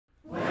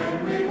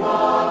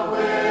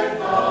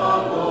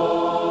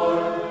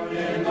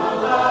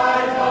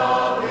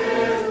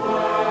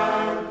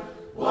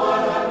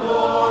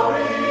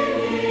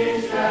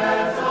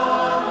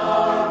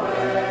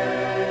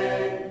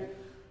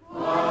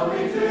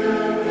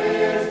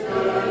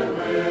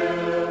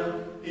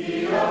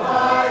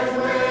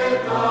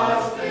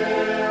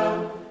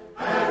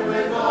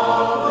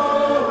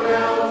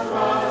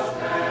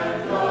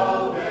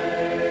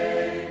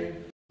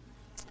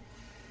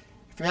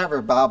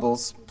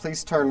Bibles,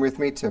 please turn with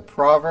me to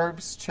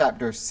Proverbs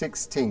chapter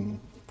 16.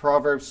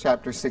 Proverbs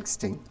chapter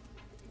 16.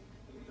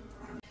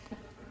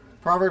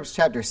 Proverbs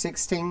chapter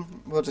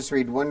 16, we'll just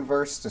read one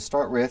verse to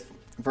start with,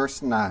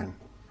 verse 9.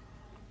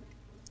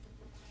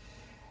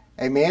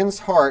 A man's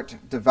heart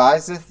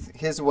deviseth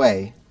his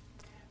way,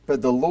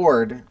 but the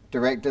Lord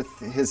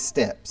directeth his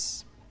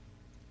steps.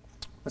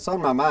 What's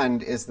on my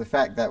mind is the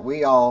fact that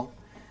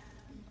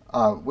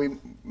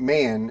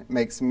man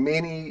makes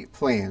many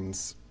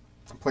plans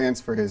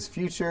for his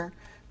future,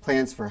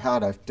 plans for how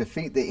to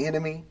defeat the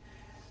enemy.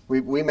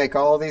 We make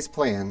all these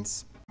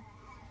plans,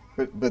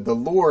 but the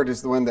Lord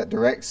is the one that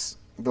directs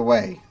the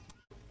way.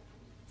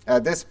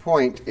 At this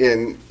point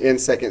in 2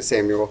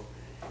 Samuel,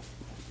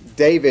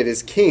 David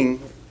is king,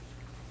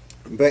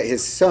 but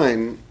his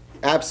son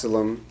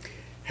Absalom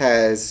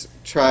has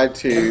tried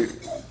to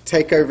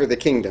take over the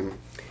kingdom.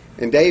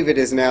 And David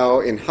is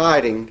now in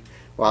hiding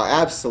while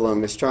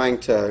Absalom is trying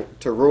to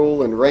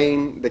rule and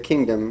reign the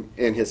kingdom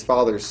in his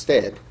father's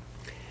stead.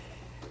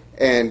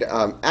 And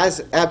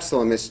as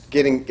Absalom is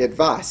getting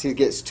advice, he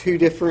gets two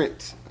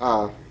different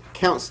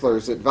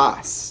counselors'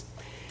 advice.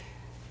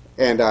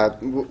 And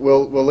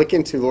we'll look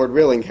into, Lord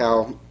willing,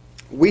 how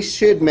we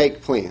should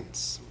make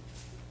plans.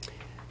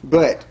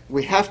 But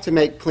we have to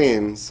make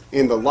plans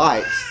in the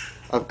light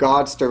of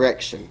God's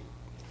direction.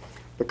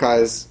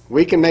 Because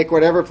we can make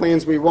whatever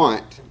plans we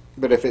want,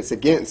 but if it's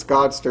against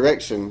God's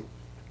direction,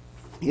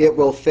 it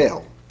will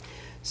fail.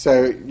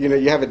 So, you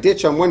have a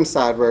ditch on one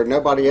side where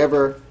nobody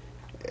ever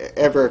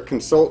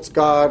consults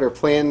God or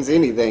plans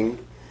anything.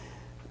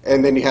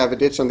 And then you have a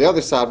ditch on the other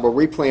side where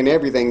we plan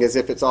everything as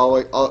if it's all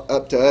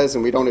up to us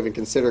and we don't even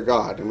consider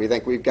God. And we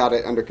think we've got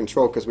it under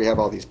control because we have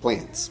all these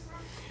plans.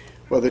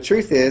 Well, the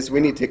truth is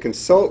we need to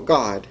consult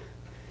God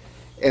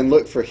and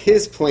look for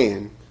His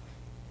plan.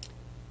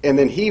 And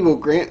then He will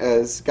grant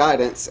us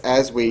guidance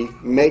as we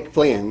make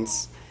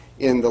plans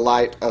in the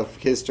light of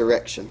His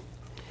direction.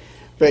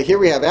 But here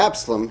we have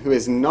Absalom, who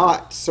is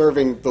not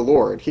serving the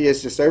Lord. He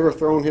has just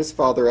overthrown his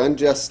father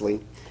unjustly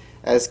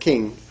as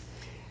king.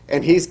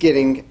 And he's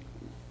getting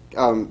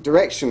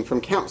direction from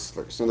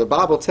counselors. And the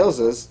Bible tells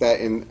us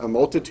that in a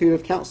multitude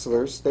of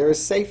counselors, there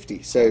is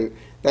safety. So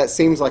that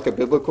seems like a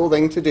biblical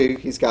thing to do.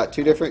 He's got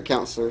two different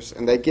counselors,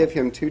 and they give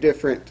him two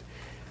different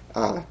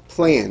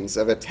plans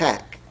of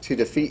attack to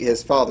defeat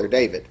his father,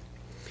 David.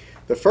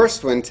 The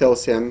first one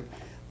tells him,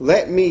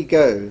 let me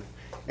go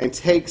and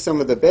take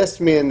some of the best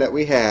men that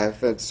we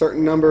have, a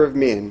certain number of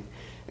men,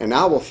 and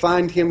I will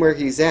find him where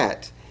he's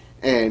at.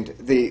 And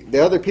the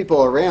other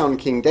people around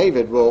King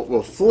David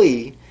will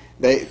flee.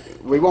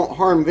 We won't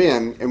harm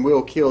them, and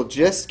we'll kill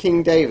just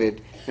King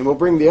David, and we'll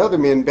bring the other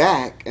men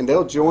back, and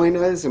they'll join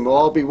us, and we'll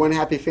all be one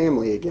happy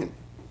family again.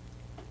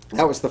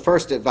 That was the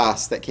first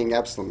advice that King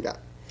Absalom got.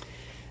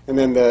 And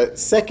then the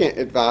second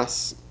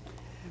advice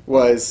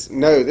was,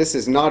 no, this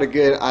is not a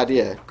good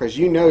idea, because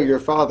your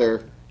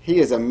father, he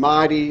is a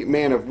mighty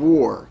man of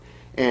war,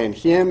 and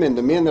him and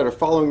the men that are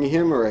following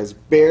him are as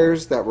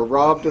bears that were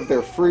robbed of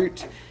their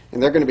fruit,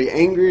 and they're going to be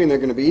angry, and they're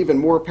going to be even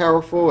more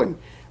powerful. And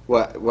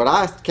what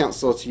I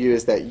counsel to you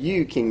is that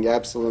you, King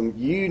Absalom,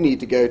 you need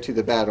to go to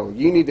the battle.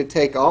 You need to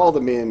take all the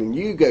men, and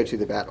you go to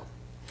the battle.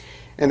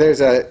 And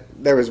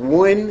there was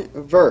one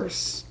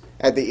verse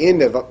at the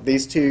end of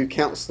these two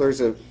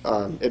counselors' of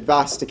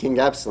advice to King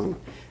Absalom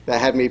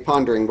that had me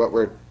pondering what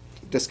we're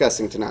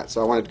discussing tonight.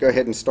 So I wanted to go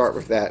ahead and start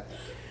with that.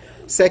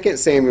 2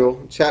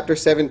 Samuel chapter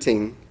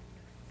 17,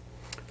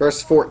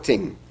 verse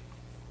 14.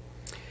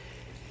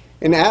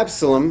 And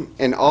Absalom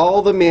and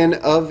all the men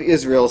of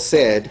Israel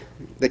said,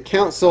 the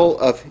counsel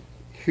of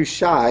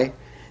Hushai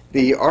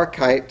the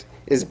Archite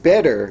is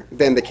better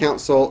than the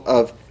counsel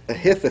of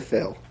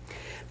Ahithophel.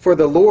 For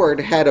the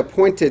Lord had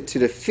appointed to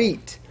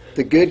defeat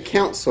the good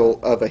counsel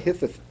of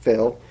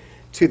Ahithophel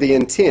to the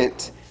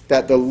intent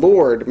that the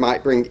Lord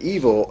might bring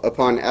evil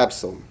upon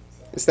Absalom.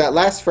 It's that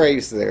last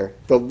phrase there,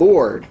 the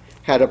Lord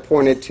had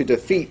appointed to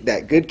defeat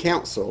that good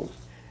counsel.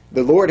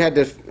 The Lord had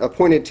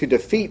appointed to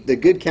defeat the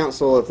good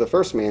counsel of the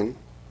first man.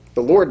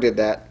 The Lord did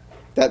that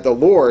the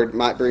Lord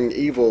might bring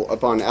evil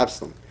upon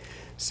Absalom.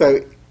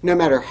 So no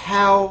matter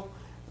how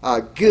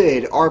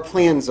good our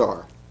plans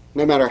are,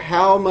 no matter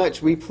how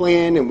much we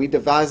plan and we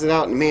devise it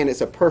out, and man, it's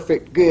a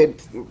perfect,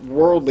 good,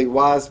 worldly,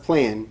 wise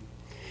plan,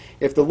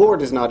 if the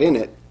Lord is not in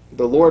it,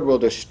 the Lord will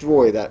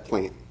destroy that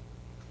plan.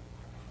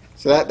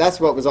 So that's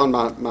what was on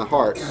my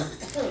heart.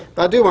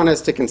 But I do want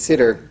us to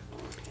consider,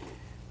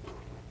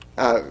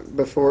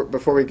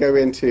 before we go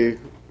into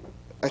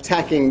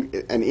attacking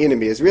an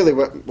enemy, is really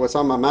what's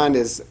on my mind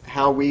is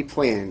how we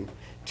plan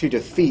to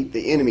defeat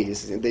the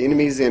enemies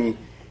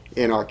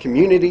in our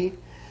community,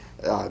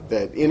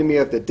 the enemy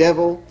of the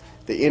devil,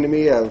 the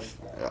enemy of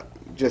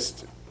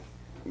just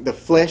the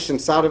flesh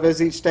inside of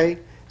us each day.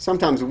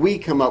 Sometimes we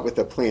come up with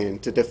a plan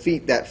to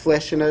defeat that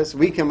flesh in us.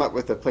 We come up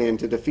with a plan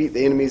to defeat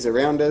the enemies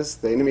around us,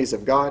 the enemies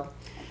of God.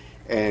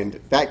 And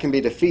that can be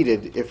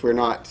defeated if we're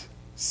not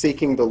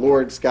seeking the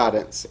Lord's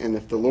guidance and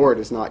if the Lord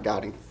is not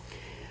guiding.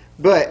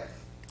 But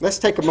let's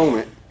take a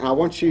moment, and I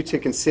want you to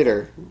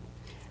consider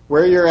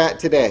where you're at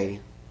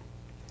today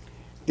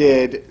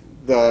did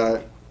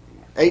the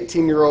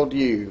 18-year-old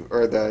you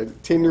or the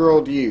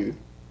 10-year-old you,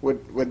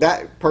 would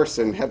that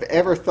person have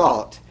ever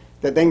thought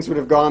that things would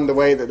have gone the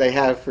way that they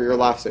have for your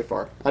life so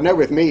far? I know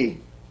with me,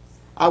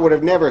 I would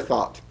have never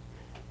thought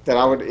that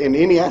I would, in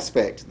any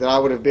aspect, that I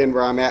would have been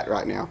where I'm at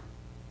right now.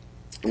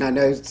 And I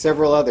know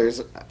several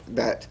others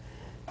that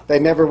they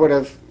never would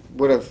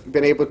have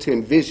been able to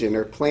envision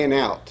or plan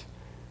out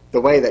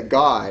the way that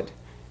God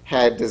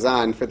had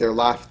designed for their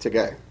life to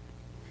go.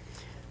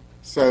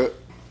 So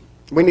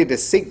we need to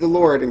seek the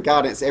Lord and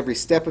guidance every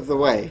step of the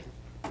way.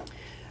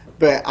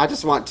 But I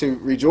just want to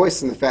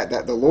rejoice in the fact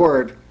that the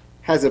Lord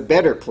has a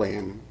better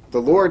plan.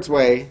 The Lord's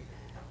way,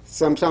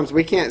 sometimes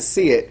we can't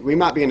see it. We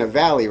might be in a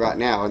valley right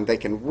now and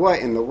thinking, what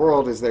in the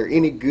world is there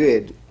any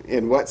good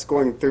in what's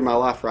going through my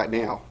life right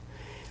now?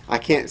 I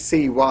can't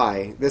see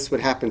why this would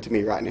happen to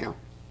me right now.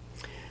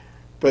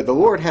 But the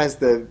Lord has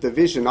the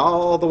vision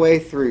all the way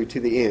through to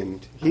the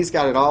end. He's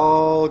got it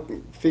all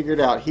figured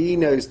out. He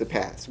knows the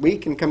paths. We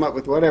can come up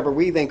with whatever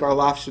we think our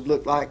life should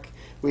look like.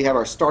 We have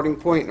our starting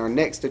point, our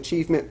next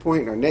achievement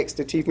point,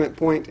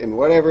 and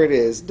whatever it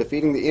is,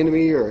 defeating the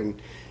enemy or in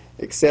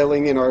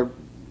excelling in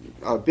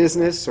our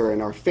business or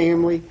in our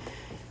family.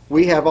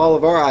 We have all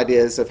of our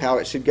ideas of how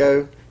it should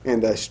go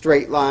and the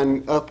straight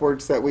line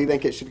upwards that we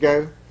think it should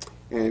go.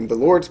 And the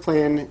Lord's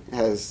plan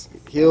has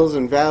hills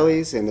and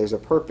valleys, and there's a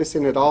purpose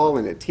in it all,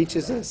 and it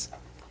teaches us.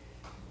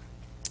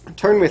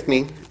 Turn with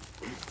me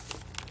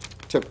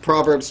to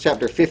Proverbs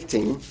chapter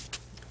 15.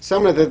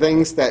 Some of the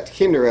things that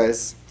hinder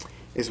us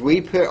is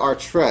we put our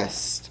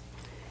trust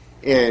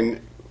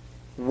in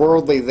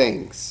worldly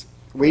things.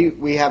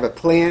 We have a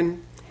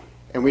plan,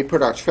 and we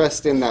put our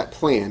trust in that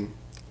plan.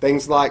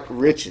 Things like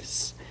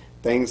riches,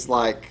 things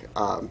like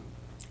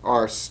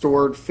our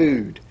stored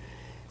food.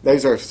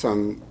 Those are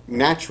some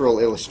natural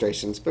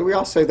illustrations, but we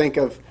also think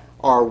of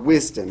our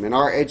wisdom and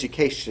our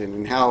education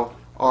and how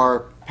our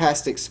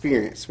past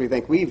experience. We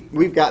think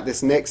we've got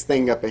this next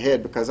thing up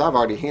ahead because I've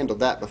already handled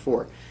that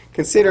before.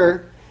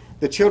 Consider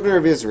the children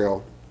of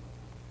Israel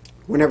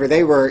whenever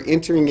they were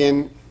entering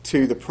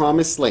into the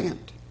promised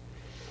land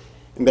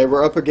and they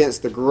were up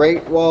against the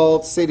great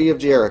walled city of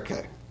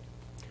Jericho.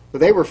 Well,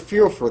 they were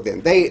fearful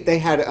then. They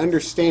had an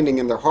understanding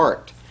in their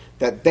heart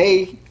that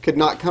they could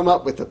not come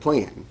up with a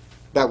plan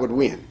that would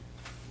win.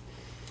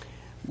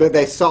 But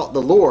they sought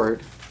the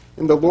Lord,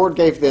 and the Lord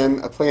gave them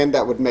a plan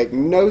that would make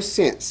no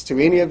sense to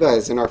any of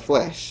us in our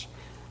flesh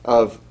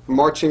of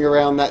marching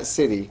around that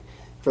city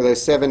for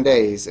those 7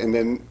 days and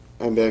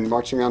then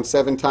marching around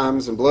 7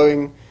 times and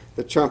blowing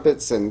the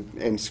trumpets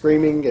and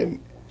screaming. And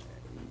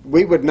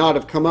we would not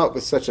have come up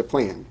with such a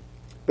plan.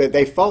 But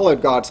they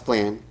followed God's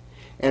plan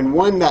and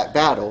won that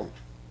battle.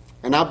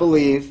 And I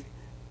believe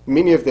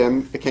many of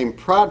them became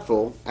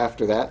prideful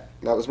after that.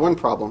 That was one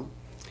problem.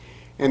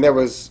 And there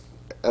was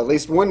at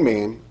least one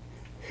man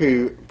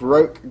who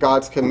broke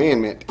God's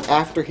commandment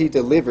after he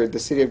delivered the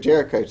city of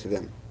Jericho to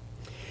them.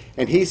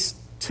 And he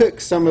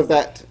took some of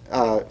that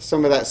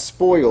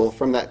spoil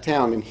from that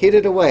town and hid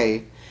it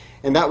away,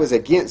 and that was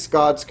against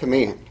God's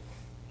command.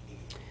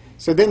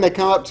 So then they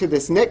come up to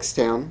this next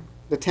town,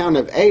 the town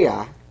of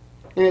Ai,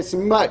 and it's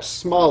much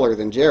smaller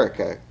than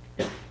Jericho.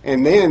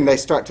 And then they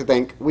start to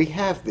think, we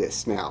have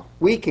this now.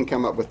 We can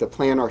come up with a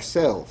plan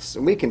ourselves,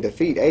 and we can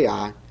defeat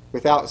Ai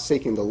without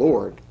seeking the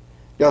Lord.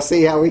 Y'all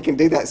see how we can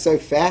do that so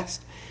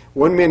fast?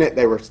 One minute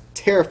they were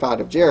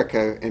terrified of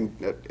Jericho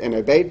and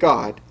obeyed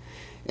God,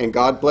 and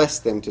God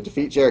blessed them to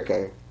defeat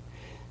Jericho.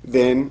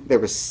 Then there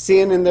was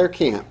sin in their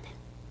camp,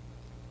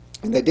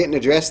 and they didn't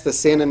address the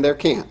sin in their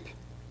camp.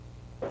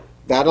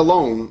 That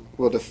alone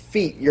will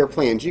defeat your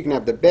plans. You can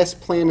have the best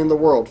plan in the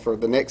world for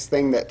the next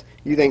thing that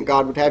you think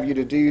God would have you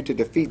to do to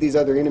defeat these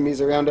other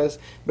enemies around us,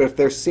 but if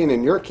there's sin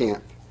in your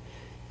camp,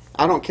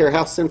 I don't care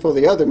how sinful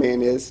the other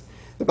man is.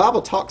 The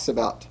Bible talks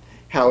about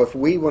how if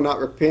we will not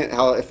repent,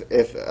 how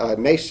if a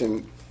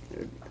nation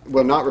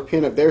will not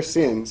repent of their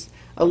sins,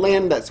 a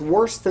land that's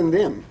worse than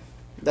them,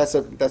 that's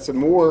a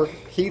more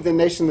heathen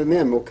nation than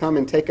them, will come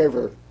and take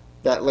over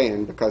that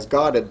land because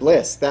God had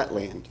blessed that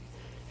land,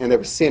 and there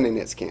was sin in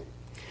its camp.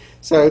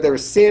 So there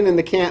was sin in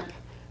the camp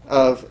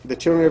of the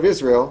children of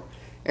Israel,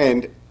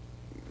 and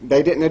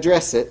they didn't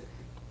address it,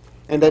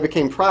 and they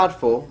became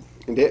prideful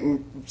and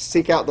didn't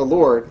seek out the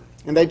Lord,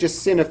 and they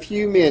just sent a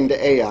few men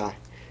to Ai,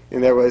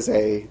 and there was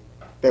a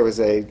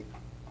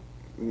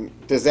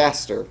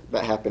disaster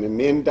that happened, and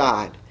men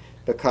died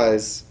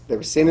because there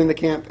was sin in the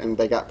camp, and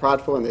they got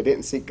prideful, and they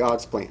didn't seek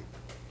God's plan.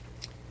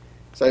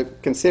 So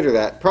consider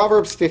that.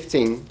 Proverbs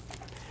 15,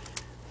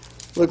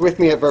 look with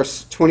me at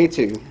verse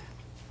 22.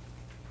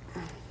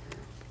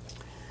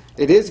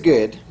 It is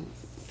good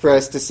for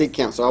us to seek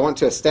counsel. I want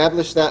to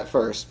establish that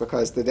first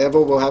because the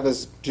devil will have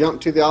us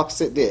jump to the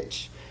opposite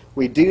ditch.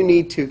 We do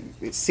need to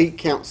seek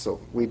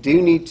counsel. We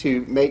do need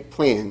to make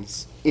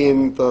plans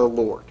in the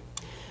Lord.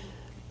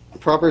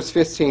 Proverbs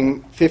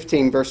 15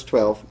 verse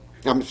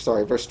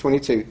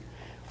 22.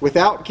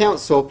 Without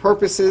counsel,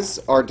 purposes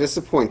are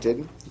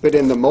disappointed, but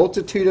in the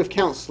multitude of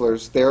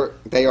counselors,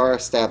 they are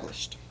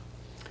established.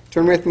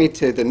 Turn with me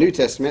to the New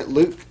Testament,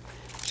 Luke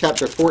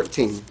chapter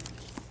 14.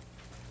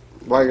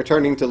 while you're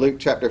turning to Luke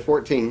chapter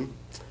 14,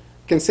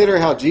 consider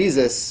how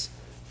Jesus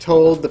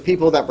told the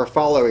people that were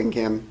following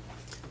him,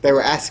 they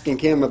were asking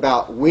him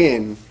about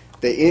when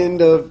the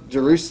end of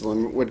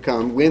Jerusalem would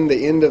come, when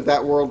the end of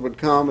that world would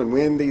come, and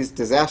when these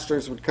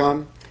disasters would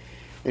come.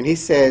 And he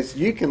says,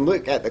 you can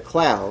look at the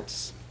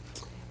clouds,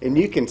 and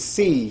you can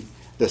see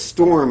the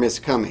storm is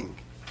coming,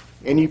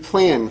 and you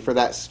plan for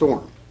that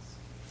storm.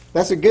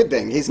 That's a good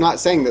thing. He's not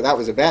saying that that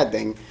was a bad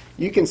thing.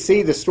 You can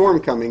see the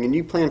storm coming, and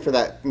you plan for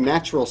that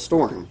natural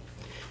storm.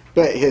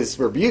 But his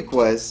rebuke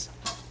was,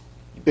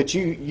 but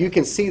you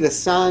can see the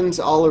signs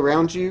all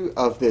around you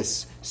of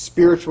this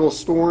spiritual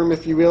storm,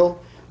 if you will,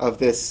 of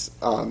this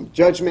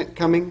judgment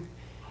coming,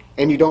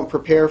 and you don't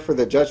prepare for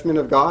the judgment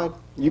of God.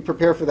 You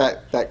prepare for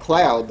that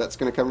cloud that's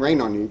going to come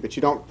rain on you, but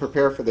you don't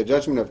prepare for the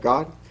judgment of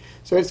God.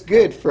 So it's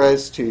good for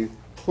us to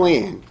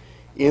plan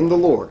in the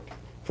Lord,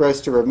 for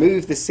us to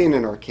remove the sin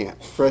in our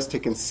camp, for us to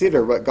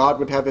consider what God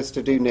would have us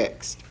to do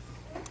next.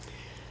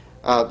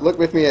 Look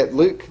with me at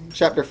Luke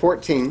chapter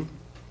 14,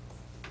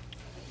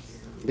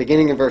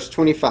 beginning in verse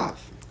 25.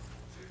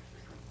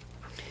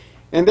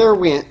 And there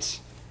went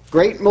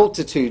great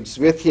multitudes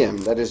with him,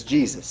 that is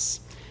Jesus.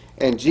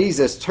 And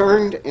Jesus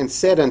turned and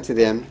said unto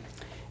them,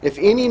 If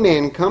any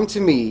man come to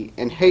me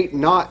and hate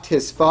not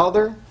his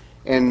father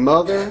and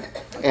mother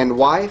and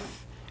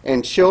wife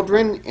and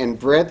children and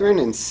brethren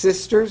and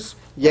sisters,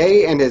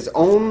 yea, and his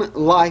own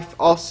life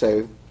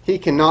also, he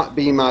cannot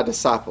be my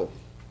disciple.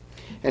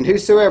 And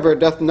whosoever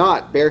doth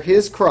not bear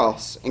his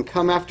cross and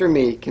come after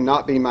me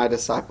cannot be my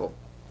disciple.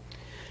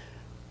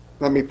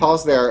 Let me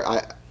pause there.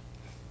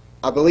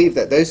 I believe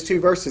that those two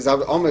verses, I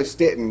almost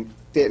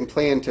didn't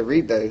plan to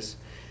read those,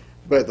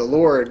 but the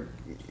Lord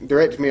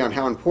directed me on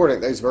how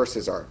important those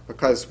verses are.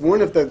 Because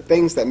one of the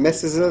things that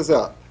messes us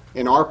up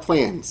in our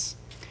plans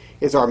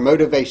is our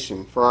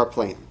motivation for our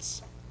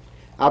plans.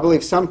 I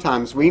believe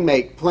sometimes we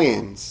make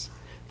plans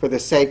for the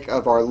sake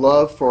of our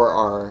love for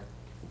our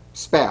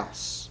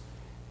spouse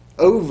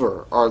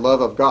over our love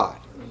of God.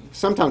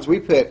 Sometimes we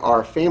put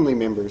our family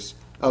members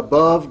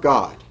above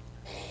God.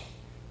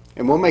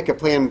 And we'll make a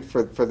plan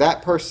for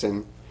that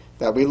person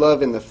that we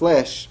love in the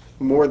flesh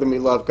more than we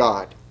love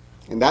God.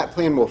 And that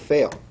plan will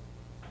fail.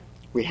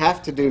 We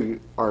have to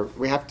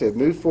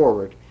move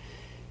forward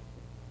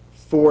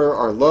for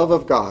our love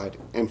of God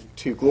and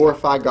to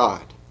glorify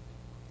God.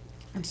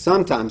 And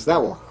sometimes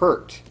that will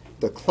hurt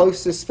the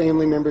closest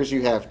family members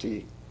you have to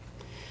you.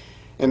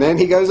 And then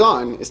he goes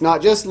on. It's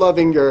not just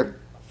loving your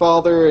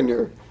father and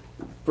your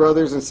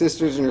brothers and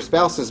sisters and your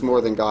spouses more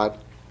than God.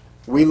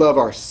 We love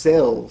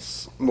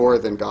ourselves more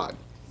than God.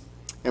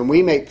 And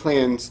we make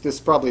plans, this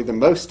is probably the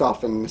most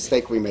often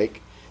mistake we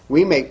make.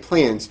 We make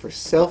plans for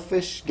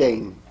selfish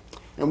gain.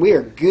 And we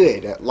are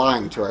good at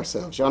lying to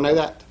ourselves. Y'all know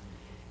that?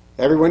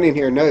 Everyone in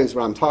here knows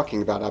what I'm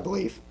talking about, I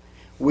believe.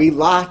 We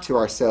lie to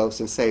ourselves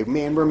and say,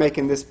 man, we're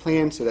making this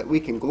plan so that we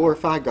can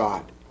glorify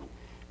God.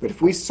 But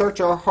if we search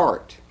our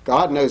heart,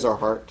 God knows our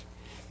heart.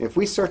 And if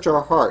we search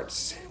our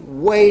hearts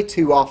way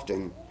too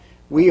often,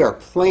 we are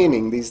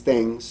planning these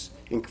things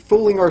and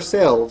fooling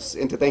ourselves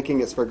into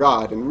thinking it's for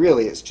God, and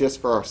really it's just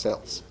for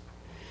ourselves.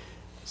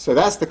 So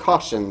that's the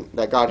caution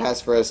that God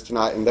has for us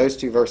tonight in those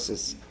two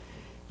verses.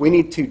 We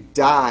need to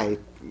die.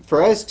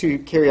 For us to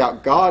carry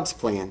out God's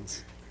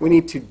plans, we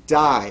need to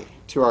die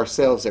to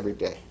ourselves every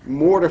day.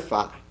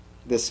 Mortify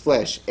this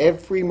flesh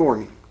every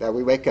morning that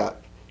we wake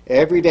up.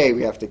 Every day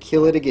we have to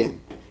kill it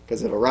again,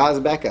 because it'll rise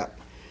back up.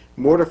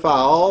 Mortify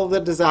all the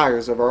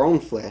desires of our own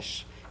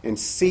flesh and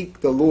seek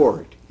the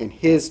Lord in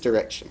His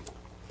direction.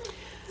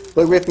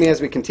 Look with me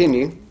as we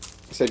continue.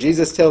 So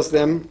Jesus tells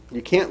them,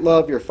 you can't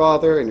love your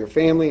father and your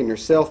family and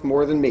yourself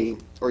more than me,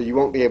 or you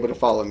won't be able to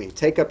follow me.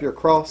 Take up your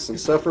cross and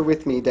suffer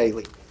with me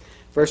daily.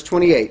 Verse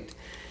 28.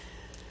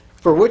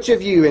 For which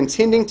of you,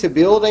 intending to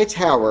build a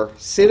tower,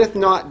 sitteth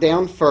not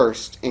down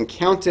first and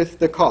counteth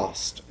the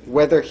cost,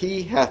 whether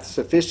he hath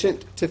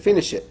sufficient to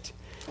finish it,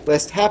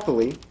 lest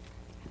haply,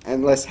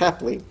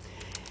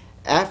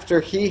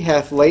 after he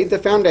hath laid the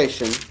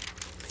foundation,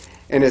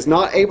 and is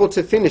not able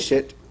to finish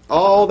it,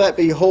 all that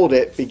behold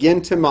it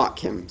begin to mock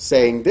him,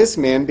 saying, this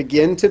man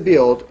began to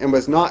build and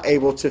was not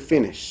able to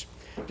finish.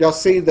 Y'all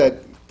see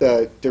the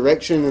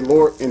direction in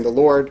the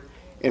Lord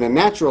in a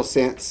natural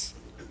sense,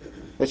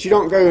 that you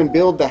don't go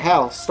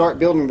and start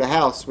building the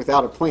house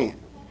without a plan.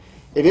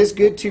 It is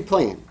good to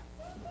plan,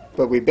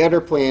 but we better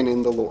plan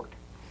in the Lord.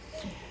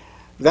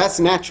 That's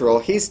natural.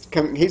 He's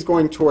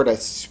going toward a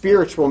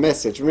spiritual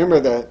message. Remember,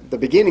 the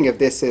beginning of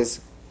this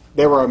is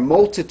there were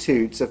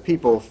multitudes of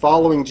people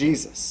following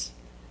Jesus.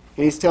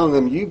 And he's telling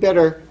them, you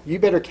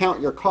better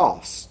count your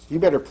costs. You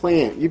better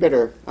plan. You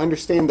better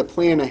understand the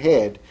plan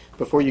ahead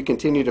before you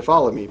continue to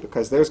follow me,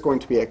 because there's going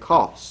to be a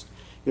cost.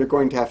 You're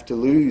going to have to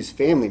lose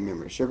family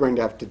members. You're going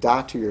to have to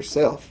die to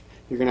yourself.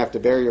 You're going to have to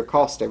bear your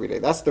cost every day.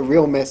 That's the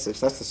real message.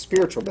 That's the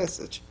spiritual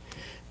message.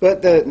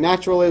 But the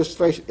natural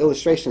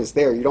illustration is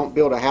there. You don't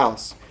build a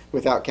house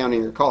without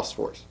counting your costs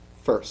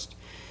first.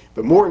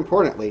 But more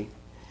importantly,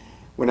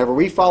 whenever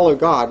we follow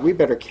God, we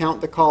better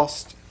count the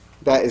cost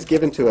that is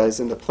given to us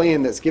and the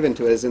plan that's given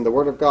to us in the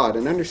Word of God,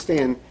 and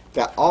understand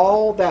that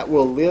all that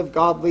will live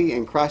godly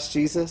in Christ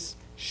Jesus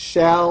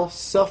shall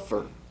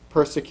suffer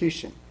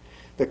persecution.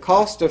 The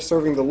cost of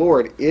serving the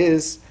Lord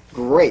is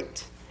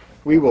great.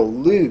 We will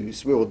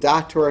lose. We will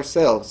die to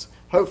ourselves.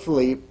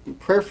 Hopefully,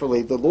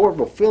 prayerfully, the Lord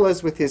will fill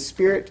us with His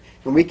Spirit,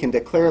 and we can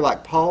declare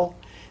like Paul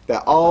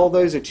that all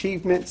those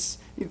achievements.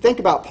 You think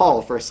about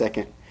Paul for a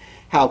second.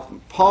 How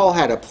Paul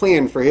had a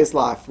plan for his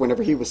life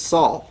whenever he was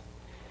Saul.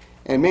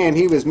 And man,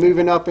 he was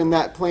moving up in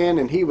that plan,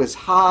 and he was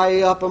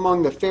high up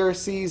among the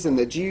Pharisees and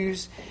the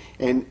Jews,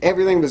 and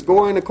everything was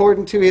going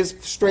according to his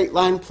straight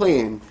line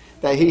plan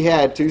that he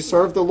had to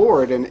serve the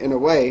Lord in a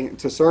way,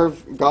 to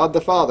serve God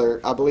the Father.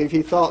 I believe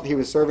he thought he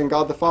was serving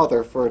God the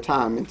Father for a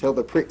time until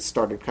the pricks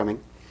started coming.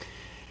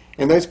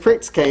 And those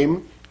pricks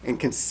came, and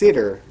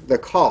consider the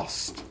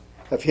cost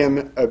of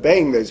him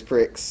obeying those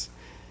pricks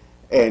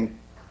and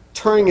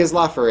turning his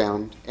life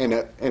around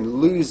and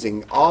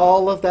losing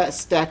all of that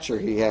stature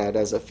he had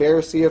as a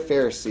Pharisee of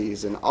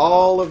Pharisees and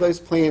all of those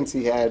plans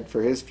he had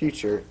for his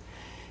future.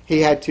 He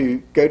had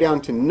to go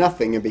down to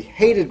nothing and be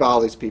hated by all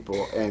these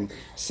people and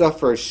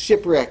suffer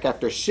shipwreck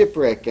after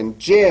shipwreck and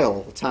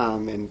jail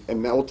time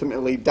and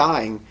ultimately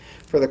dying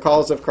for the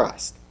cause of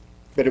Christ.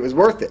 But it was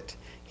worth it.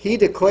 He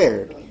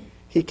declared,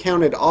 he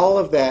counted all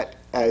of that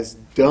as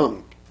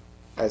dung,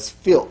 as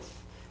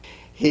filth.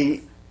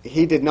 He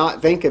did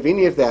not think of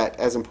any of that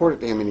as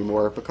important to him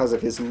anymore because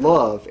of his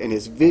love and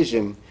his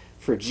vision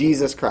for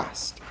Jesus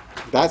Christ.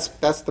 That's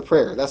the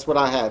prayer. That's what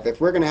I have.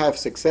 If we're going to have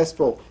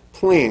successful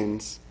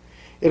plans,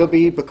 it'll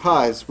be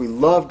because we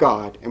love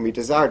God and we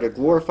desire to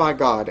glorify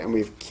God, and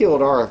we've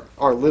killed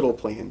our little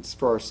plans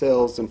for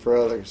ourselves and for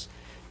others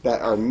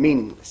that are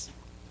meaningless.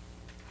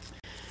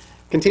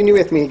 Continue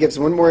with me. He gives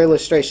one more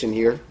illustration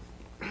here.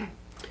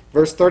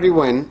 Verse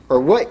 31, or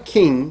what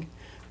king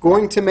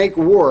going to make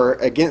war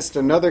against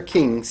another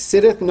king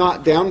sitteth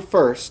not down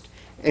first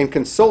and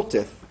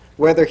consulteth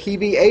whether he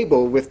be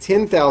able with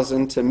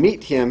 10,000 to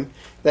meet him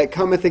that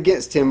cometh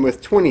against him with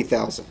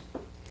 20,000?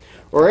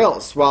 Or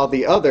else, while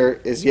the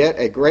other is yet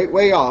a great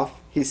way off,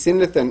 he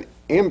sendeth an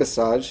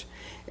ambassage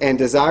and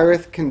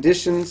desireth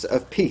conditions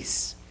of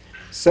peace.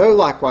 So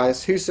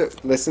likewise,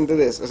 listen to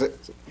this.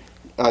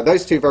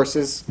 Those two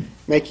verses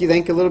make you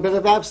think a little bit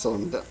of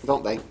Absalom,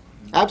 don't they?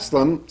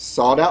 Absalom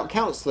sought out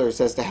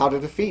counselors as to how to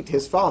defeat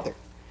his father.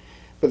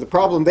 But the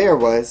problem there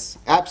was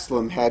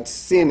Absalom had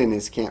sin in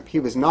his camp. He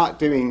was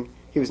not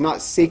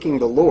seeking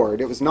the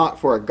Lord. It was not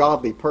for a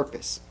godly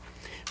purpose.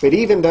 But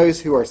even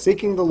those who are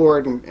seeking the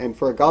Lord and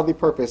for a godly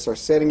purpose are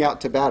setting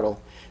out to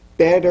battle,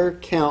 better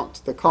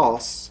count the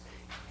costs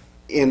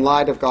in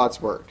light of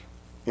God's word,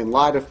 in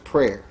light of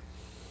prayer.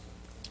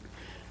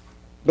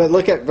 But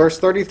look at verse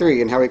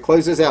 33 and how he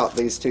closes out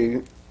these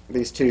two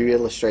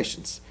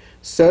illustrations.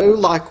 So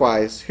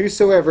likewise,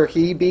 whosoever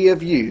he be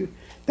of you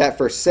that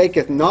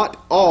forsaketh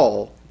not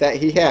all that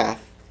he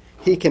hath,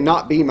 he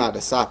cannot be my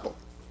disciple.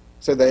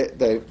 So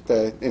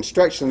the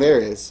instruction there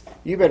is,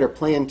 you better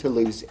plan to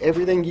lose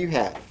everything you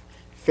have,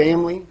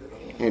 family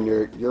and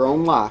your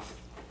own life,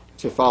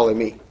 to follow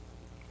me.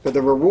 But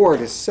the reward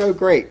is so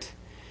great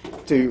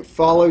to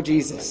follow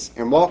Jesus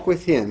and walk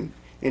with him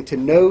and to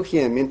know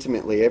him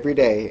intimately every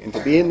day and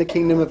to be in the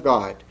kingdom of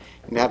God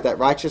and have that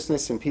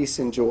righteousness and peace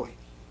and joy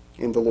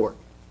in the Lord.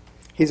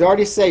 He's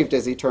already saved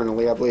us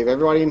eternally. I believe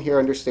everybody in here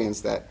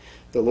understands that.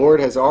 The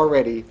Lord has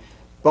already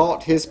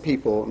bought his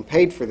people and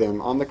paid for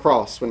them on the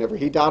cross. Whenever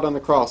he died on the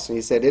cross and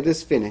he said, it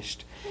is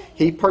finished,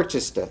 he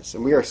purchased us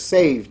and we are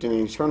saved in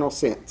an eternal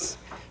sense.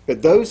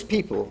 But those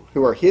people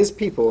who are his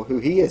people, who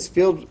he has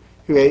filled,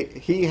 who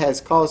he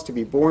has caused to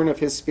be born of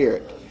his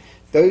Spirit,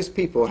 those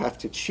people have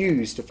to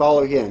choose to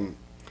follow him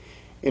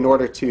in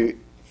order to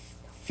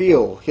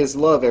feel his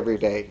love every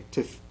day,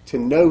 to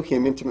know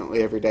him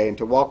intimately every day, and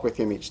to walk with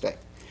him each day.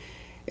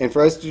 And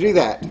for us to do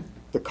that,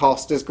 the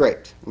cost is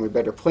great, and we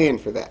better plan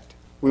for that.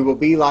 We will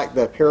be like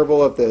the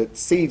parable of the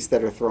seeds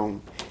that are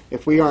thrown.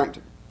 If we aren't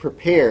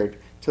prepared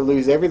to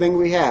lose everything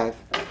we have,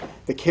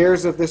 the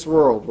cares of this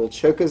world will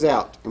choke us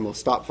out, and we'll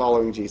stop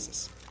following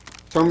Jesus.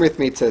 Turn with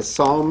me to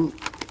Psalm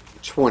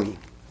 20.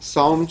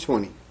 Psalm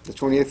 20, the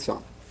 20th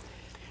Psalm.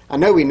 I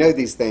know we know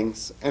these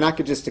things, and I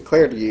could just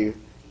declare to you,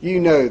 you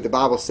know the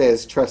Bible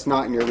says, trust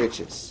not in your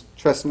riches.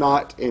 Trust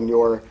not in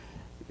your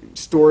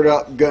stored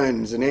up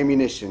guns and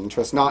ammunition.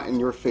 Trust not in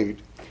your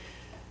food.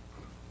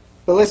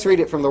 But let's read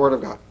it from the Word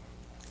of God.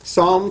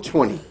 Psalm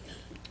 20,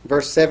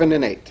 verse 7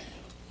 and 8.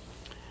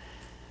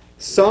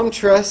 Some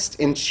trust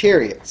in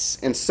chariots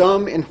and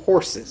some in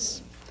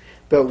horses,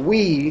 but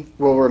we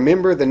will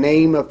remember the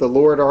name of the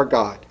Lord our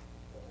God.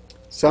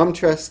 Some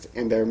trust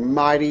in their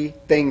mighty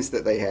things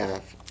that they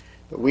have,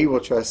 but we will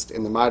trust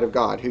in the might of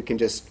God, who can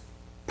just,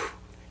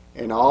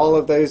 and all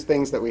of those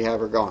things that we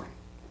have are gone.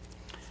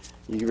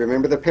 You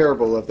remember the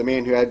parable of the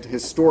man who had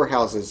his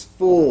storehouses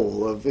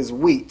full of his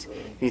wheat.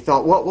 He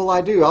thought, what will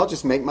I do? I'll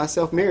just make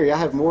myself merry. I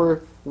have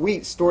more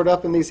wheat stored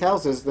up in these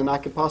houses than I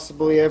could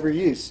possibly ever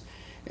use.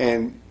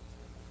 And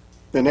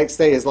the next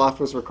day his life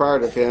was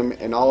required of him,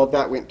 and all of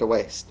that went to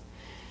waste.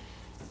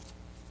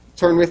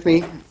 Turn with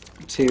me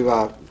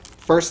to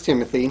 1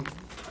 Timothy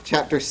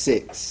chapter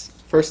 6.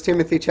 1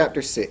 Timothy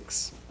chapter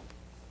 6,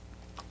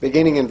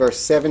 beginning in verse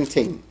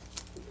 17.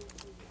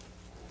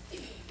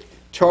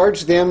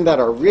 Charge them that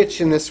are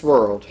rich in this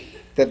world,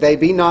 that they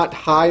be not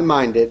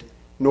high-minded,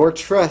 nor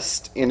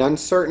trust in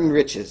uncertain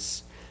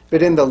riches,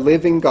 but in the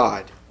living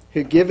God,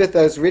 who giveth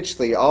us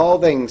richly all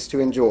things to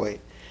enjoy,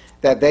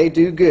 that they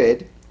do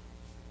good,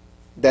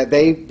 that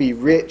they be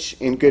rich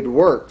in good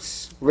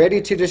works, ready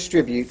to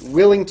distribute,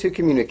 willing to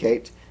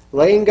communicate,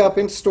 laying up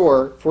in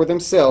store for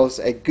themselves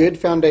a good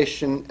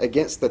foundation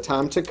against the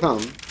time to come.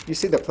 You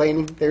see the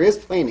planning? There is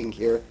planning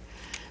here,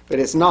 but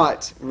it's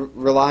not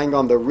relying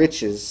on the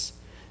riches.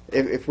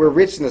 If we're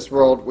rich in this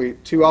world, we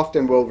too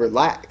often will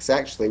relax,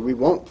 actually. We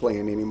won't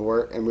plan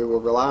anymore, and we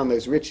will rely on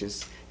those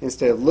riches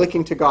instead of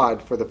looking to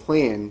God for the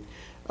plan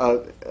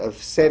of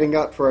setting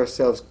up for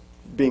ourselves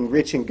being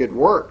rich in good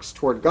works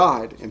toward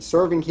God and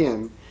serving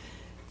Him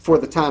for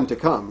the time to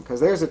come. Because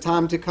there's a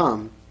time to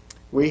come.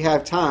 We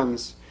have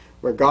times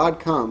where God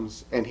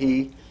comes and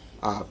He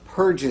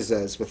purges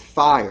us with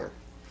fire.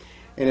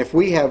 And if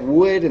we have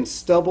wood and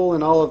stubble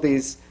and all of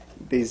these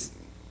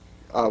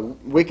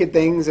wicked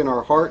things in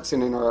our hearts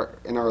and in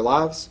our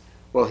lives,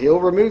 well, He'll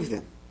remove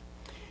them.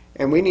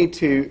 And we need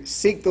to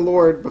seek the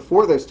Lord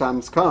before those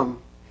times come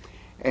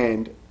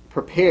and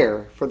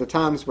prepare for the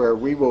times where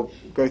we will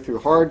go through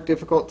hard,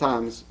 difficult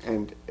times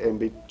and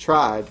be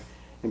tried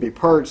and be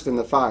purged in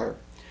the fire.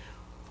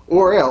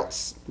 Or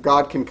else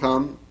God can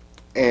come,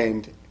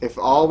 and if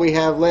all we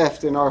have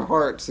left in our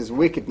hearts is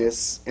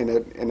wickedness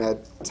in a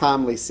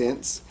timely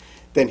sense,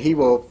 then He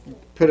will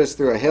put us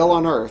through a hell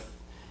on earth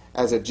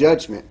as a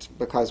judgment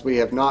because we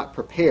have not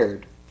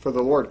prepared for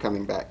the Lord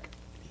coming back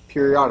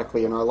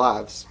periodically in our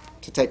lives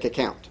to take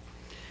account.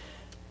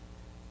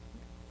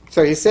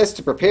 So He says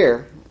to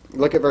prepare.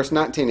 Look at verse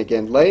 19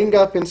 again. Laying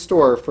up in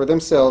store for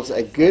themselves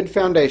a good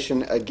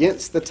foundation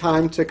against the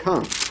time to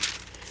come,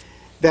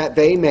 that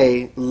they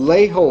may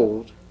lay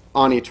hold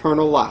on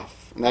eternal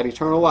life. And that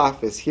eternal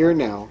life is here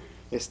now.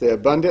 It's the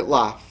abundant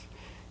life.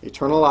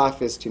 Eternal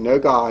life is to know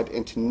God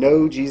and to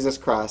know Jesus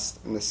Christ.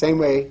 In the same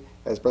way,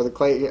 as Brother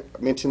Clay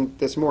mentioned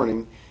this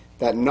morning,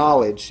 that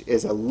knowledge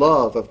is a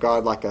love of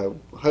God like a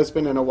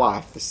husband and a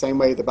wife. The same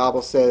way the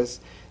Bible says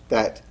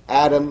that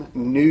Adam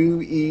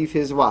knew Eve,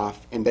 his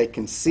wife, and they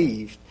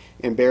conceived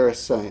and bear a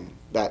son.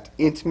 That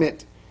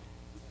intimate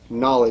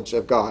knowledge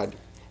of God.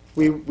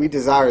 If we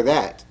desire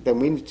that, then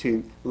we need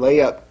to lay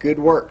up good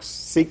works,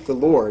 seek the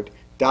Lord,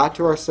 die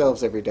to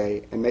ourselves every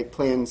day, and make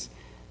plans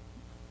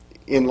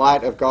in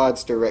light of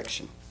God's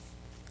direction.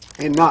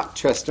 And not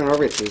trust in our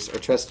riches or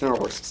trust in our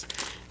horses.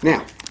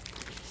 Now,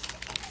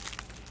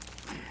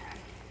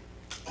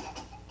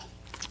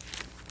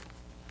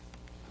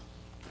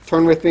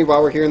 turn with me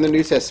while we're here in the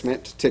New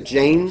Testament to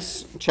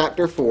James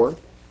chapter 4.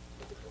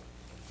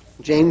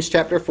 James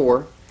chapter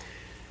 4.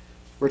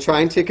 We're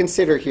trying to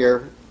consider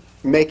here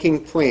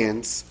making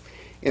plans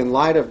in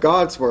light of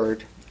God's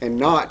Word and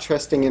not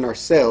trusting in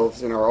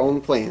ourselves and our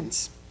own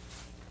plans.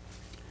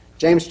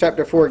 James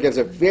chapter 4 gives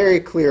a very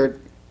clear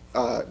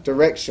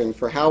direction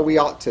for how we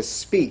ought to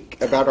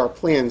speak about our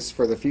plans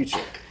for the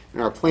future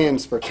and our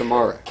plans for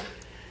tomorrow.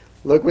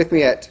 Look with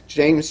me at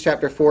James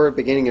chapter 4,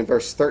 beginning in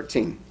verse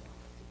 13.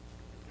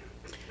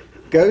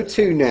 Go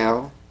to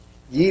now,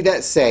 ye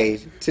that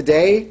say,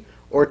 today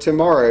or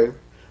tomorrow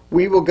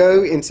we will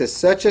go into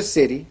such a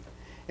city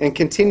and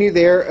continue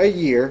there a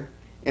year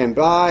and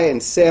buy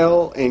and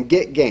sell and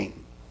get gain.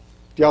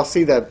 Do y'all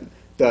see the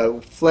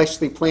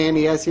fleshly plan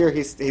he has here?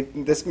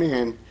 This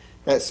man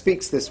that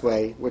speaks this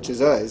way, which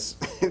is us,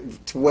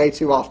 way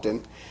too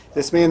often,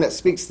 this man that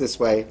speaks this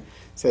way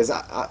says,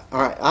 all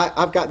right,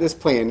 I've got this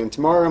plan, and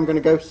tomorrow I'm going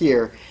to go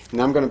here,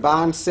 and I'm going to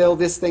buy and sell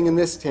this thing in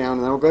this town,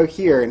 and I'll go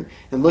here,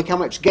 and look how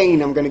much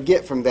gain I'm going to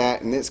get from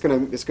that, and it's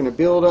going to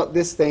build up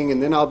this thing,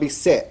 and then I'll be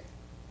set.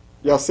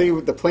 Y'all see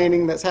the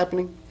planning that's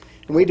happening?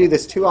 And we do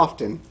this too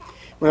often.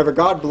 Whenever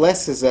God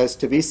blesses us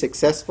to be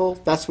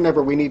successful, that's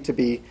whenever we need to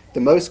be the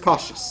most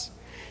cautious.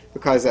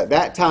 Because at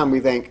that time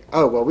we think,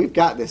 oh, well, we've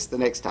got this the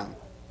next time.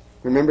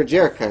 Remember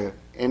Jericho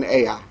and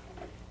Ai.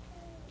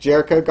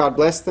 Jericho, God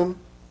blessed them.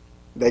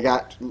 They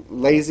got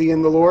lazy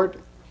in the Lord,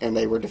 and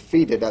they were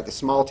defeated at the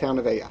small town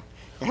of Ai.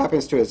 It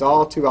happens to us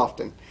all too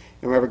often.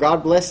 And whenever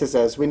God blesses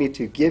us, we need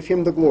to give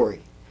Him the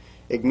glory,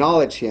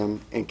 acknowledge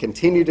Him, and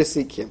continue to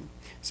seek Him.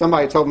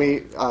 Somebody told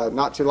me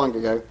not too long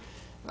ago,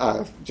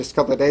 just a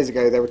couple of days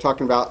ago, they were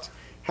talking about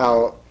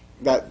how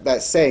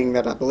that saying,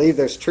 that I believe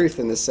there's truth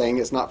in this saying,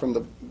 it's not from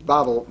the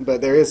Bible,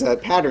 but there is a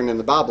pattern in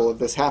the Bible of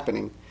this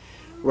happening,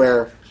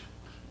 where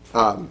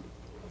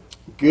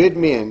good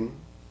men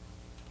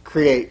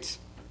create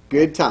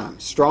good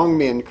times. Strong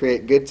men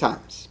create good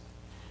times.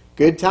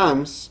 Good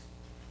times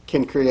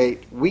can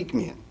create weak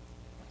men.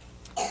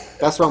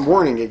 That's what I'm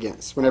warning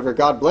against. Whenever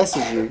God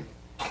blesses you,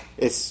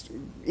 it's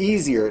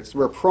easier.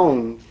 We're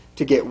prone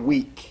to get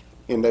weak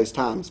in those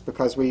times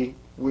because we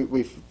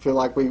feel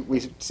like we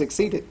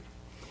succeeded.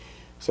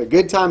 So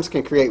good times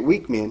can create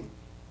weak men.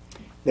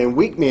 Then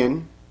weak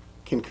men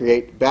can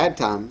create bad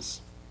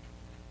times.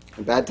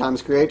 And bad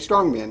times create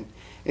strong men.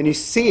 And you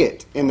see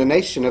it in the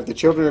nation of the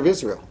children of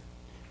Israel.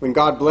 when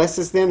God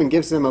blesses them and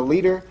gives them a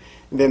leader,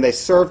 and then they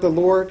serve the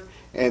Lord,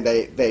 and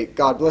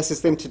God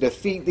blesses them to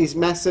defeat these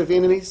massive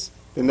enemies,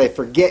 then they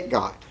forget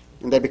God,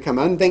 and they become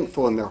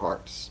unthankful in their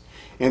hearts.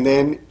 And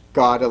then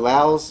God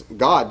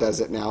does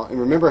it now. And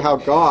remember how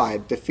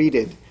God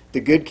defeated the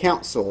good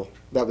counsel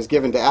that was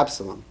given to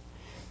Absalom.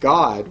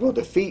 God will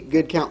defeat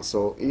good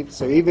counsel.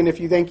 So even if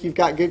you think you've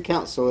got good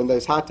counsel in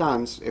those high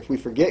times, if we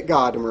forget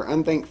God and we're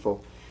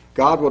unthankful,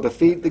 God will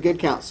defeat the good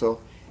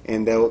counsel,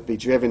 and they'll be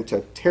driven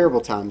to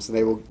terrible times.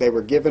 And they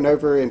were given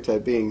over into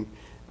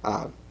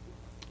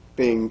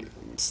being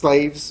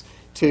slaves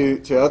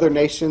to other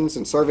nations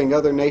and serving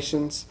other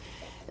nations.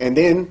 And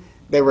then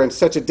they were in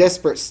such a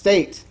desperate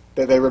state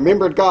that they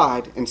remembered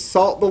God and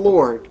sought the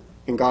Lord,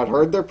 and God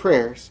heard their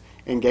prayers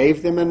and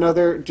gave them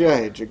another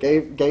judge, or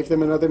gave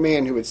them another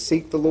man who would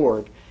seek the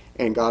Lord,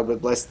 and God would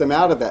bless them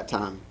out of that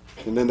time.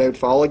 And then they would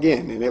fall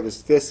again, and it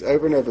was this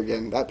over and over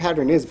again. That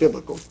pattern is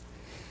biblical.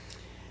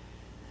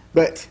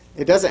 But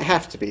it doesn't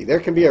have to be.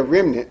 There can be a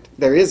remnant.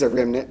 There is a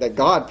remnant that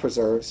God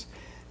preserves,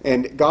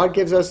 and God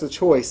gives us the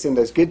choice in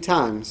those good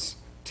times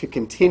to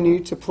continue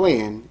to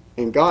plan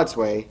in God's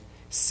way,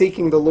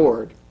 seeking the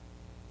Lord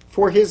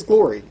for His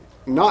glory,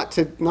 not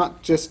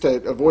just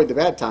to avoid the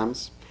bad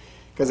times.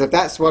 Because if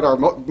that's what our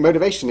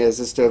motivation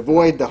is to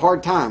avoid the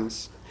hard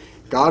times,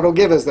 God will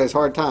give us those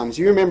hard times.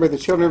 You remember the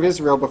children of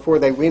Israel before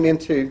they went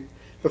into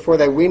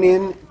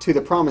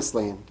the promised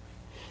land.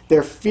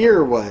 Their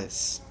fear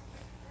was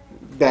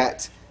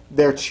that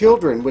their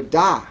children would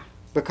die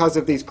because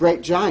of these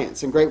great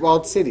giants and great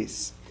walled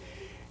cities.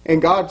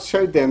 And God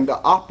showed them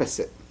the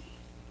opposite.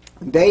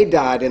 They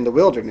died in the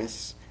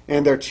wilderness,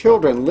 and their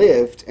children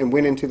lived and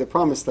went into the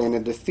promised land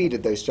and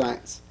defeated those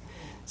giants.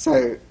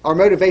 So our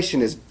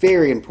motivation is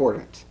very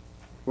important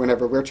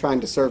whenever we're trying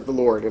to serve the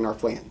Lord in our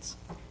plans.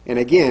 And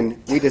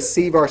again, we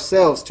deceive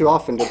ourselves too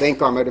often to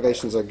think our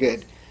motivations are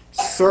good.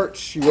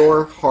 Search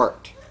your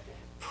heart.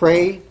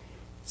 Pray,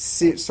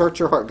 search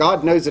your heart.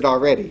 God knows it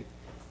already.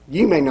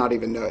 You may not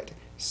even know it.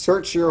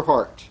 Search your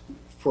heart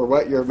for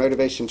what your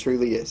motivation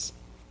truly is.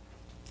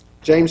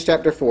 James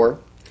chapter 4.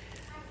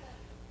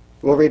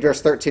 We'll read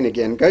verse 13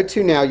 again. Go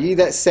to now, ye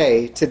that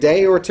say,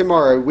 today or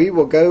tomorrow we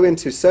will go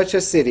into such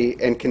a city,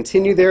 and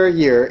continue there a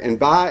year, and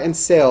buy and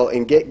sell,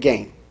 and get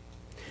gain.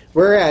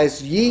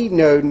 Whereas ye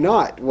know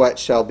not what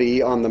shall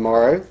be on the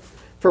morrow.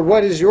 For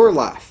what is your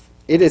life?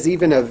 It is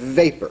even a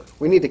vapor.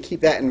 We need to keep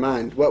that in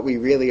mind, what we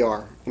really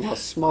are, and how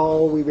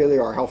small we really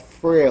are, how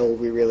frail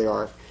we really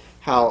are,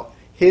 how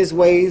His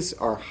ways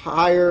are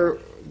higher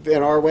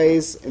than our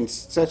ways in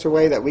such a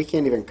way that we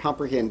can't even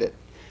comprehend it.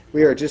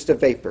 We are just a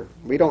vapor.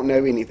 We don't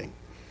know anything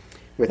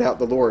without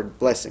the Lord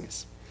blessing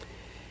us.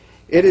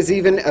 It is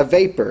even a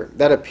vapor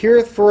that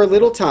appeareth for a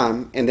little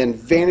time, and then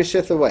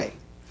vanisheth away.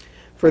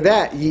 For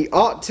that ye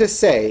ought to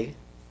say,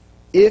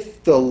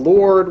 if the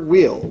Lord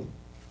will,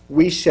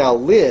 we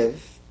shall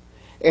live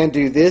and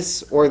do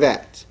this or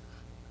that.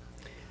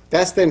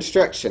 That's the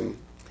instruction.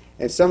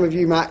 And some of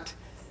you might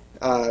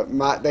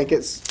think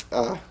it's,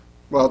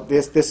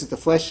 this is the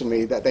flesh in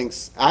me that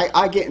thinks,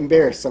 I get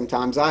embarrassed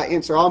sometimes. I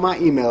answer all my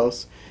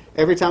emails.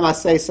 Every time I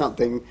say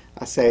something,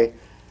 I say,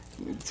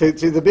 to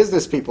the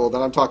business people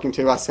that I'm talking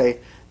to, I say,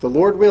 the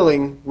Lord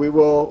willing, we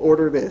will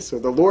order this, or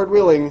the Lord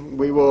willing,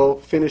 we will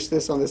finish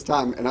this on this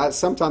time. And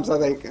sometimes I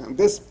think,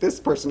 this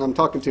person I'm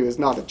talking to is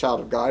not a child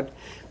of God.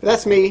 But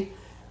that's me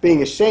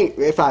being ashamed.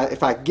 If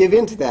I give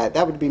in to that,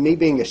 that would be me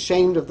being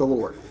ashamed of the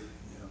Lord.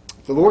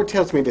 The Lord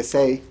tells me to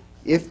say,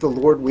 if the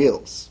Lord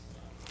wills.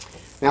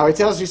 Now He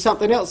tells you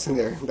something else in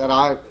there that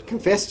I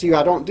confess to you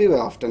I don't do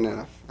often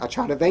enough. I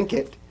try to think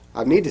it.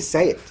 I need to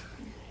say it.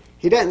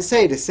 He doesn't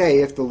say to say,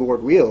 if the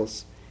Lord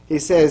wills. He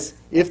says,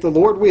 if the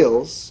Lord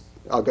wills,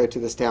 I'll go to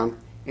this town,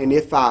 and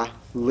if I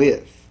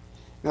live.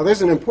 Now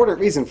there's an important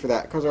reason for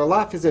that, because our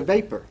life is a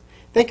vapor.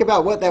 Think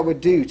about what that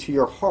would do to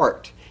your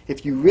heart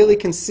if you really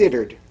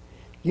considered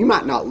you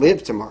might not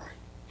live tomorrow.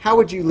 How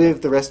would you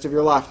live the rest of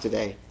your life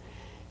today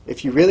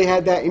if you really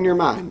had that in your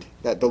mind,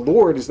 that the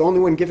Lord is the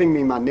only one giving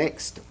me my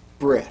next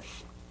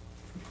breath?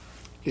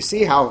 You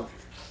see how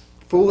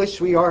foolish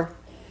we are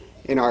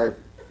in our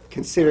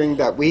considering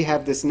that we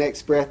have this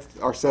next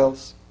breath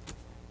ourselves?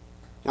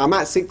 Now, I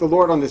might seek the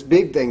Lord on this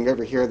big thing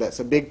over here that's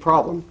a big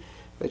problem,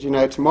 but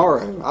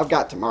tomorrow, I've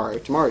got tomorrow.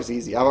 Tomorrow's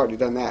easy. I've already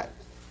done that.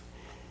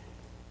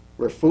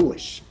 We're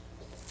foolish.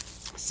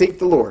 Seek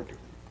the Lord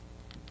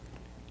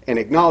and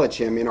acknowledge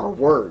Him in our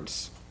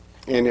words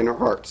and in our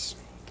hearts.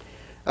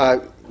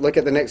 Look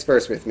at the next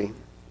verse with me.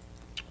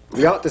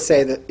 We ought to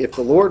say that if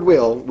the Lord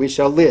will, we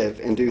shall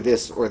live and do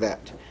this or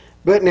that.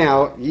 But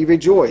now ye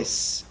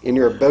rejoice in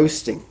your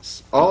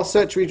boastings. All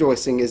such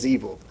rejoicing is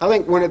evil. I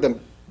think one of the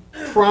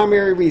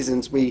primary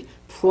reasons we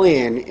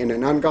plan in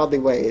an ungodly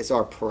way is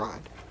our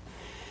pride.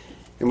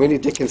 And we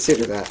need to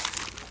consider that.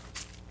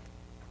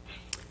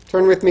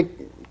 Turn with me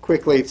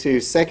quickly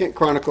to 2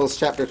 Chronicles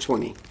chapter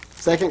 20.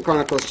 2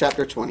 Chronicles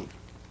chapter 20.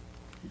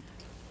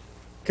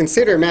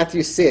 Consider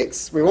Matthew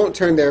 6. We won't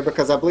turn there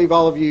because I believe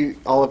all of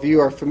you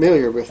are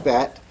familiar with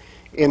that.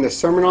 In the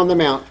Sermon on the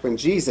Mount, when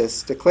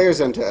Jesus declares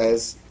unto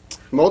us,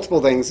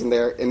 multiple things in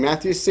there. In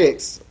Matthew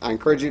 6, I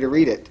encourage you to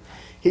read it.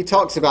 He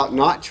talks about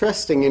not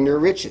trusting in your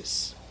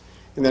riches.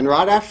 And then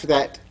right after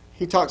that,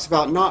 he talks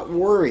about not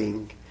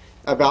worrying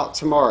about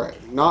tomorrow.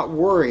 Not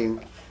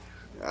worrying,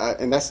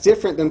 and that's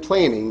different than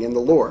planning in the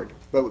Lord.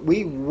 But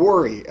we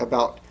worry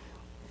about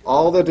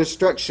all the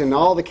destruction,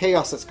 all the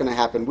chaos that's going to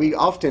happen. We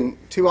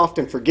too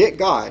often forget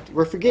God.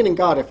 We're forgetting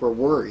God if we're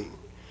worrying.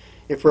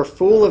 If we're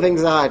full of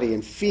anxiety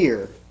and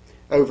fear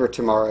over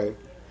tomorrow,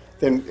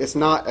 then it's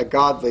not a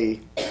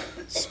godly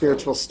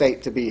spiritual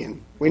state to be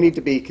in. We need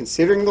to be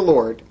considering the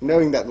Lord,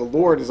 knowing that the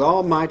Lord is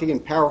almighty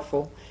and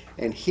powerful,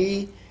 and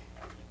He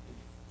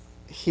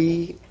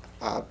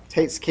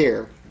takes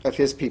care of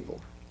His people,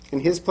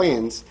 and His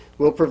plans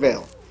will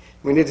prevail.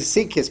 We need to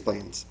seek His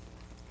plans.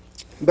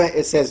 But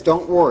it says,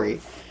 don't worry.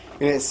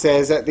 And it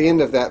says at the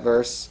end of that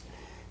verse,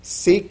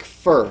 seek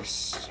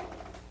first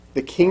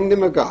the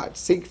kingdom of God.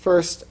 Seek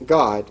first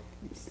God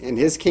and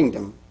His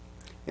kingdom,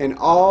 and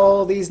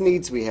all these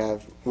needs we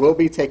have will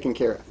be taken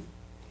care of.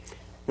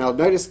 Now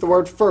notice the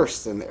word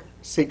first in there.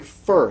 Seek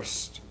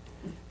first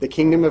the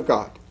kingdom of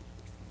God.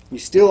 You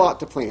still ought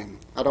to plan.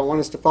 I don't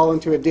want us to fall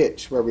into a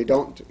ditch where we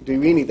don't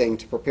do anything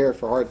to prepare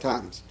for hard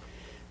times.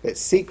 But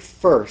seek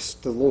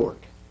first the Lord.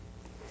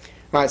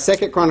 All right,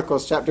 2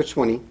 Chronicles chapter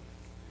 20.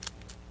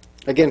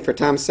 Again, for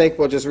time's sake,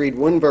 we'll just read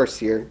one verse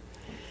here.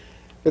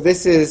 But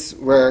this is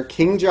where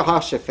King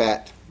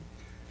Jehoshaphat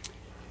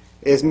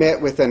is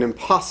met with an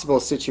impossible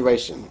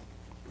situation,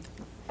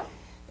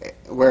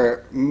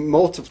 where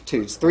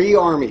multitudes, 3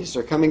 armies,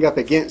 are coming up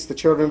against the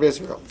children of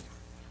Israel.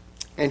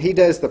 And he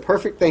does the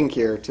perfect thing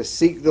here to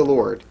seek the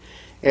Lord.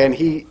 And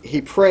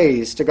he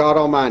prays to God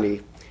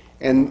Almighty.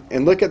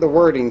 And look at the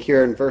wording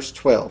here in verse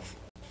 12.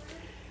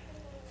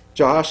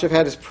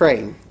 Jehoshaphat is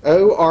praying,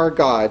 O our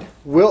God,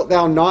 wilt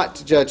thou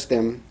not judge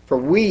them? For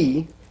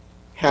we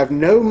have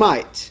no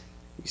might.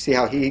 You see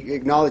how he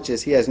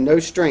acknowledges he has no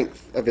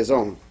strength of his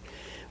own.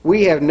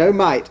 We have no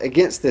might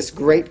against this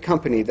great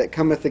company that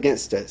cometh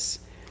against us.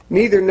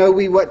 Neither know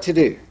we what to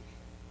do.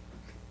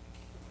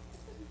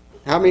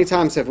 How many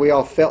times have we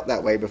all felt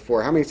that way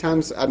before? How many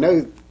times, I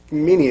know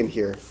many in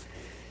here,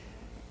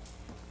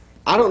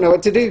 I don't know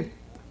what to do.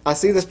 I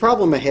see this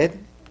problem ahead.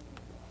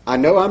 I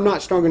know I'm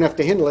not strong enough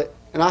to handle it,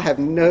 and I have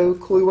no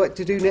clue what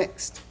to do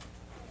next.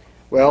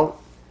 Well,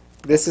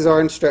 this is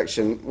our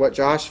instruction, what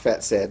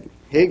Jehoshaphat said.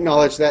 He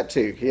acknowledged that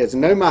too. He has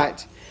no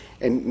might,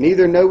 and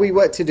neither know we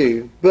what to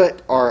do,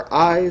 but our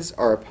eyes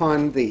are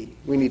upon thee.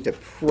 We need to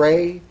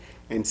pray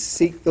and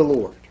seek the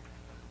Lord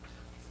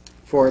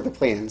for the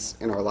plans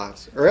in our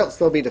lives, or else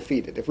they'll be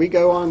defeated. If we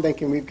go on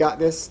thinking we've got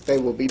this, they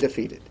will be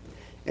defeated.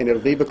 And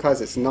it'll be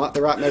because it's not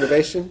the right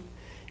motivation,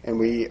 and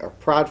we are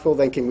prideful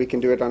thinking we can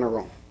do it on our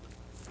own.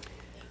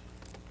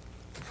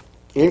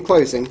 In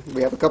closing,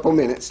 we have a couple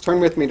minutes. Turn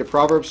with me to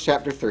Proverbs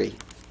chapter 3.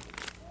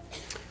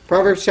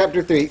 Proverbs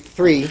chapter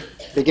 3,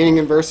 beginning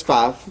in verse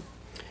 5.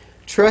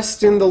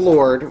 Trust in the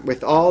Lord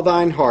with all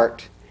thine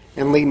heart,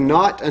 and lean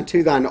not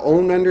unto thine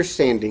own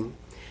understanding.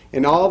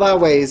 In all thy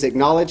ways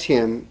acknowledge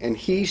him, and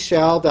he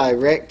shall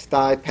direct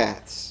thy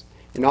paths.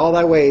 In all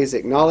thy ways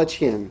acknowledge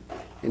him,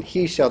 and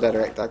he shall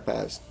direct thy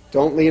paths.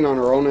 Don't lean on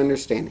our own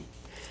understanding.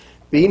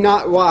 Be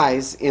not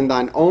wise in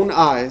thine own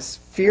eyes.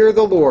 Fear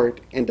the Lord,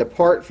 and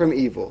depart from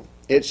evil.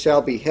 It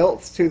shall be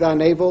health to thy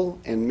navel,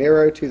 and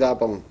marrow to thy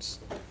bones.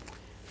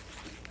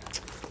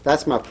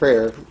 That's my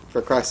prayer,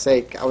 for Christ's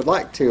sake. I would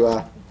like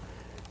to,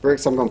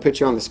 Brooks, I'm going to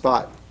put you on the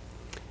spot.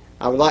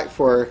 I would like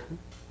for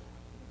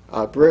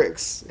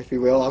Brooks, if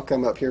you will, I'll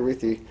come up here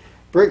with you.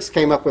 Brooks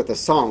came up with a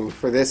song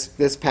for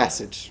this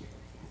passage.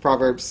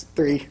 Proverbs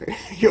 3,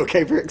 you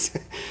okay, Brooks?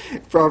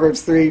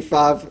 Proverbs 3,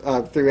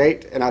 5 through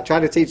 8, and I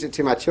try to teach it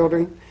to my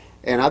children,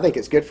 and I think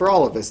it's good for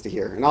all of us to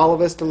hear, and all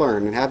of us to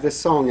learn, and have this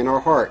song in our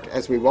heart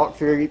as we walk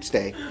through each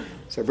day.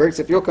 So, Brooks,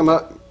 if you'll come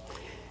up,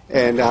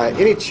 and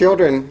any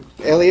children,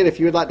 Elliot, if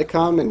you would like to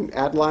come, and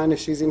Adeline, if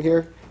she's in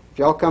here, if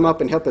y'all come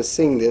up and help us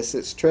sing this,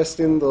 it's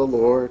Trust in the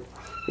Lord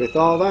with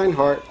all thine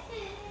heart.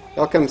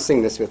 Y'all come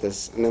sing this with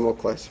us, and then we'll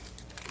close.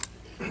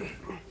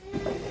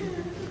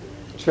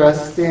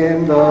 Trust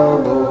in the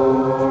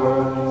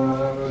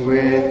Lord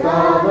with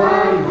all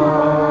thine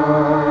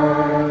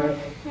heart,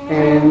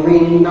 and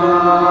lean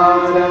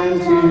not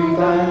unto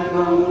thine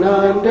own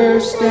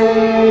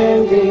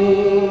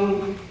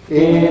understanding.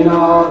 In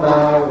all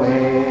thy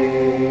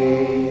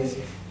ways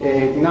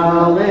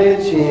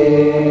acknowledge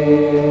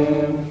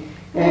him,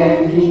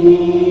 and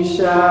he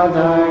shall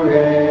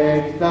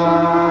direct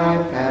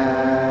thy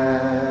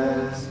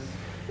paths.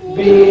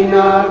 Be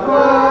not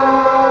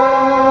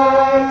wise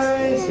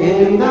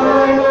in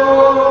thine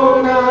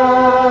own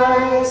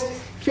eyes.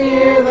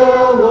 Fear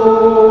the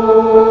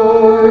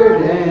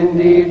Lord, and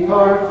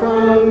depart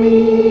from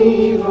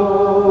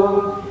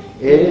evil.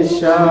 It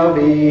shall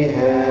be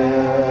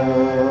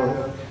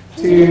health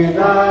to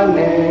thy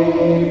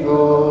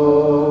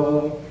navel,